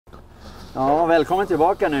Ja, välkommen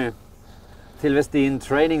tillbaka nu till Westin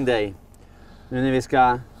Training Day. Nu när vi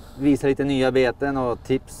ska visa lite nya beten och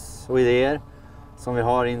tips och idéer som vi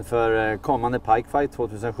har inför kommande Pike Fight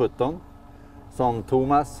 2017. Som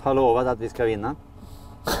Thomas har lovat att vi ska vinna.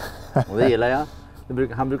 Och det gillar jag.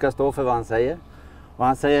 Han brukar stå för vad han säger. Och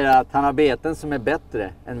han säger att han har beten som är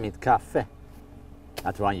bättre än mitt kaffe.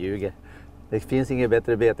 Jag tror han ljuger. Det finns inget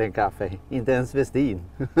bättre bete än kaffe. Inte ens Westin.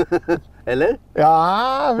 Eller?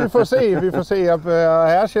 Ja, vi får se. Vi får se.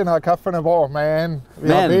 Jag erkänner att kaffen är bra, men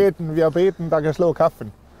vi har beten där kan slå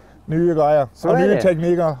kaffen. Nya grejer och nya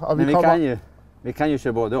tekniker. Och vi kan ju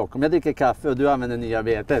köra både och. Om jag dricker kaffe och du använder nya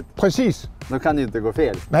betet. Precis. Då kan det inte gå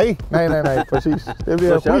fel. Nej, precis. Det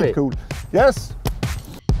blir skitcool. Yes!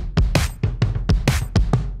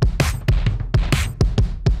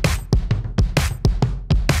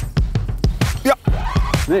 Ja!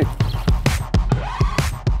 Snyggt!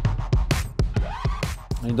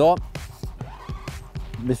 Idag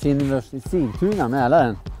befinner vi oss i Sigtuna,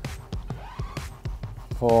 Mälaren.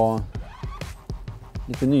 På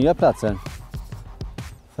lite nya platser.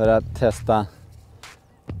 För att testa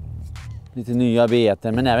lite nya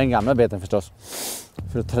beten, men även gamla beten förstås.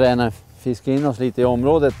 För att träna, fiska in oss lite i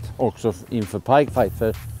området också inför Pike Fight. För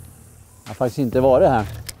jag har faktiskt inte varit här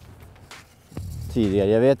tidigare.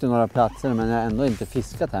 Jag vet ju några platser, men jag har ändå inte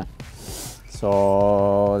fiskat här.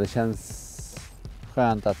 Så det känns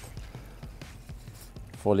skönt att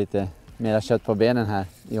få lite mera kött på benen här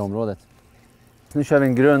i området. Nu kör vi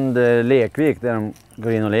en grund lekvik där de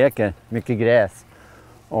går in och leker. Mycket gräs.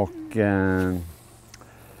 Och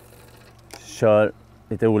kör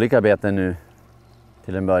lite olika beten nu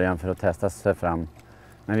till en början för att testa sig fram.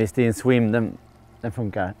 Men Westin Swim, den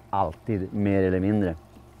funkar alltid mer eller mindre.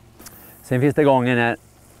 Sen finns det gånger när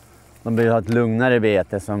de vill ha ett lugnare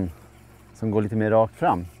bete som går lite mer rakt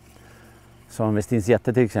fram. Som Westins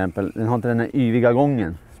jätte till exempel, den har inte den här yviga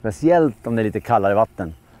gången. Speciellt om det är lite kallare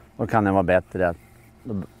vatten. Då kan den vara bättre.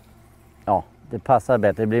 Ja, det passar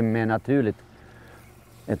bättre, det blir mer naturligt.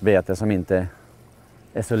 Ett bete som inte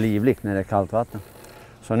är så livligt när det är kallt vatten.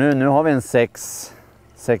 Så nu har vi en 6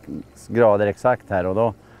 grader exakt här och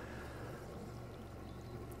då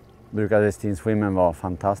brukar Westin Swimmen vara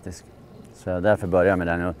fantastisk. Så jag därför börjar jag med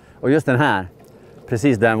den. Och just den här,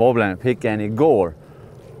 precis den wobblen, fick jag en igår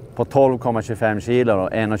på 12,25 kilo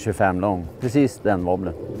och 1,25 lång. Precis den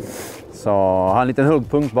wobblen. Så har en liten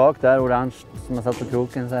huggpunkt bak där, orange, som har satt på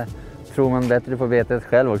kroken. Så här. Tror man bättre på betet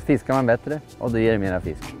själv och fiskar man bättre och då ger det mera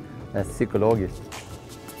fisk. Det är psykologiskt.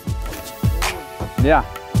 Ja.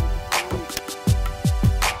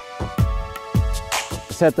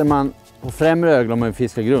 Sätter man på främre ögon om man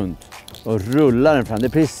fiskar grunt och rullar den fram. Det är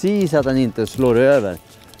precis att den inte slår över.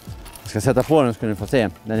 Jag ska sätta på den så ska ni få se.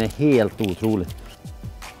 Den är helt otrolig.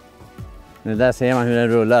 Men där ser man hur den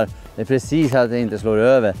rullar. Det är precis att den inte slår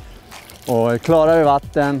över. Och klarare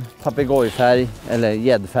vatten, papegojfärg eller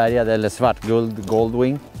gäddfärgad eller svartguld,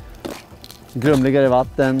 goldwing. Grumligare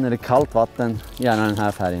vatten eller kallt vatten, gärna den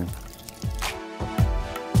här färgen.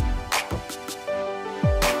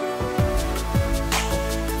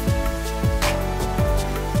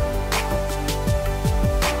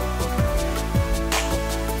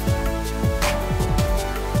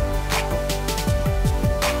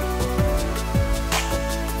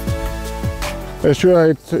 Jag kör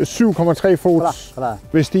ett 7,3 fots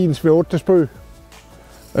Westins V8 spö.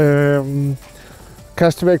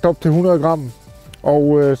 Kastevægt op til 100 gram.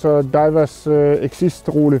 Og så divers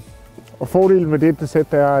exist-rulle. Og fordelen med dette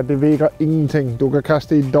sæt er, at det væger ingenting. Du kan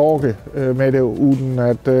kaste i dogge med det, uden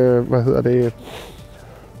at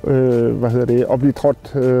at blive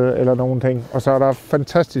trådt eller nogen ting. Og så er der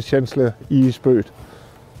fantastisk känsla i spøet.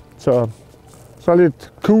 Så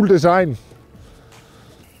lidt cool design.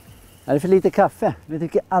 Är det för lite kaffe? Vi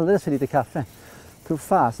tycker alldeles för lite kaffe. Jag tror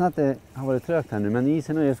fasen att det har varit trögt här nu, men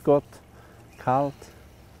isen har just gått. Kallt.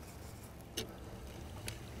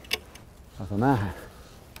 Vad som är här.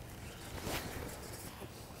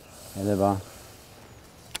 Eller bara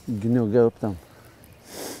gnugga upp dem.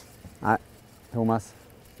 Nej, Thomas.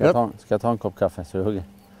 Ska jag ta en kopp kaffe så du hugger?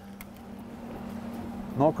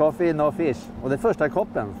 No coffee, no fish. Och det är första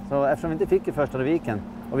koppen. Så eftersom vi inte fick i första viken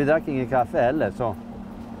och vi drack ingen kaffe heller så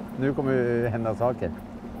nu kommer det hända saker.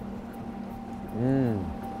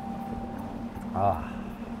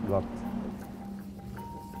 Gott.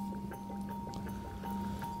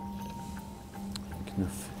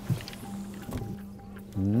 Knuff.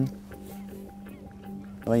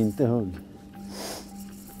 Det var inte hugg.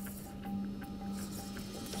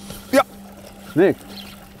 Ja! Snyggt!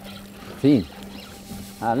 Fint.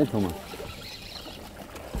 Härligt, Thomas.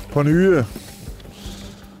 På nye.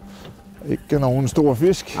 Ikke nogen stor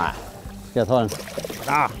fisk. Nej. Ska jag ta den?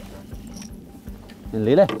 En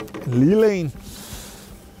lille. Lille en.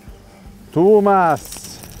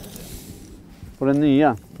 Thomas. På den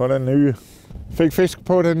nya. På den nye. Fik fisk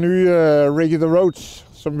på den nye Ricky the Roach,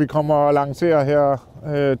 som vi kommer at lancere her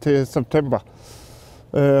til september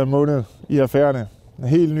måned i affærerne. En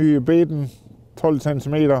helt ny beten, 12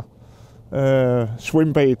 cm,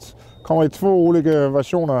 swimbait. Kommer i 2 olika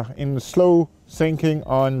versioner, en slow sinking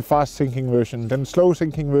og en fast sinking version. Den slow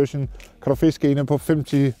sinking version kan du fiske inde på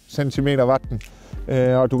 50 cm vatten,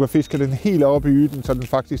 og du kan fiske den helt op i yden, så den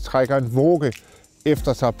faktisk trækker en våge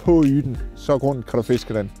efter sig på yden. Så rundt kan du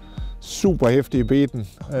fiske den. Super hæftig i beten,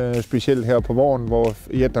 specielt her på våren, hvor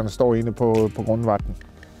jætterne står inde på grundvatten.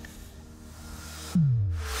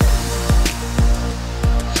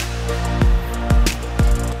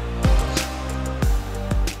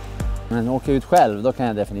 Men åker ut själv, då kan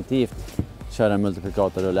jag definitivt köra en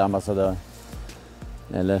multiplikatorrulle, ambassadör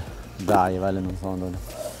eller dive eller någon sån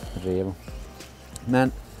revo.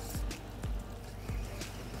 Men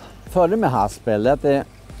fördelen med haspel är att det,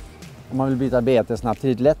 om man vill byta bete snabbt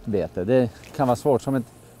till ett lätt bete, det kan vara svårt. Som ett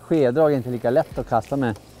skeddrag är inte lika lätt att kasta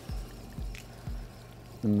med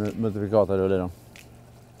en multiplikatorrulle då.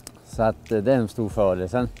 Så att det är en stor fördel.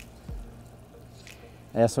 Sen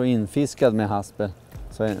är jag så infiskad med haspel,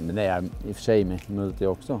 så men det är jag i och för sig med multi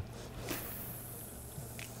också.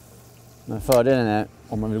 Men fördelen är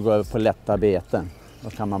om man vill gå över på lätta beten, då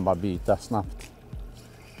kan man bara byta snabbt.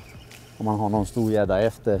 Om man har någon stor gädda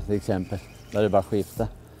efter till exempel, där är det bara skifta.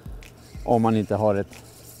 Om man inte har ett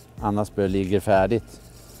annat spö ligger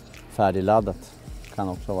färdigladdat, kan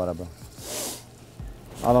också vara bra.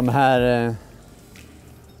 Ja, de här,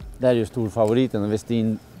 det är ju storfavoriten,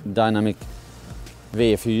 Westin Dynamic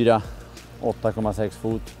V4 8,6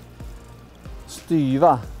 fot.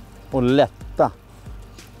 Styva och lätta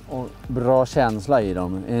och bra känsla i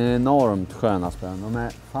dem. Enormt sköna spön. De är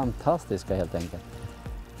fantastiska helt enkelt.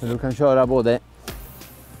 Så du kan köra både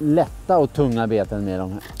lätta och tunga beten med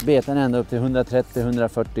dem. Beten ända upp till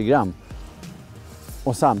 130-140 gram.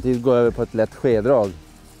 Och samtidigt gå över på ett lätt skeddrag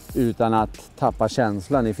utan att tappa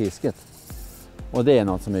känslan i fisket. Och det är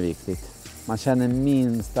något som är viktigt. Man känner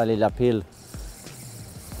minsta lilla pill.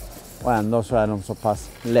 Och ändå så är de så pass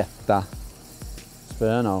lätta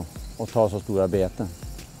spöna och tar så stora beten.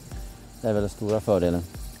 Det är väl den stora fördelen.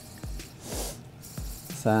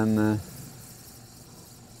 Sen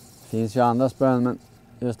finns ju andra spön, men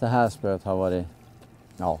just det här spöet har varit,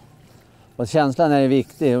 ja. Och känslan är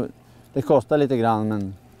viktig. Det kostar lite grann,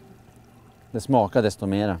 men det smakar desto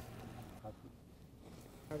mera.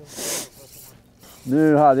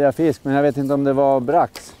 Nu hade jag fisk, men jag vet inte om det var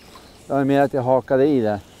brax. Det var mer att jag hakade i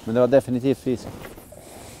det, men det var definitivt fisk.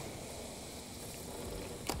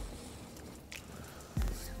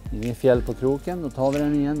 Ingen fjäll på kroken, då tar vi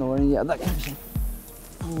den igen. Då var det en gädda kanske.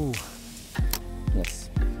 Yes.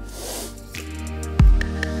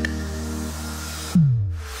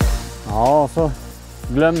 Ja, så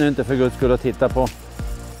glöm nu inte för guds skull att titta på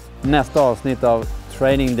nästa avsnitt av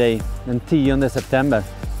Training Day den 10 september.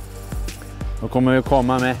 Då kommer vi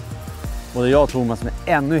komma med, både jag och Thomas, med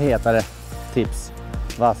ännu hetare tips,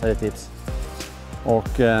 vassare tips. Och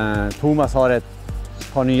Thomas har ett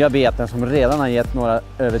par nya beten som redan har gett några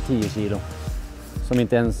över 10 kilo. Som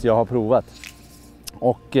inte ens jag har provat.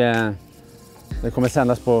 Och det kommer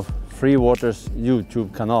sändas på Free Waters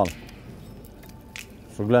YouTube-kanal.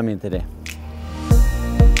 Så glöm inte det.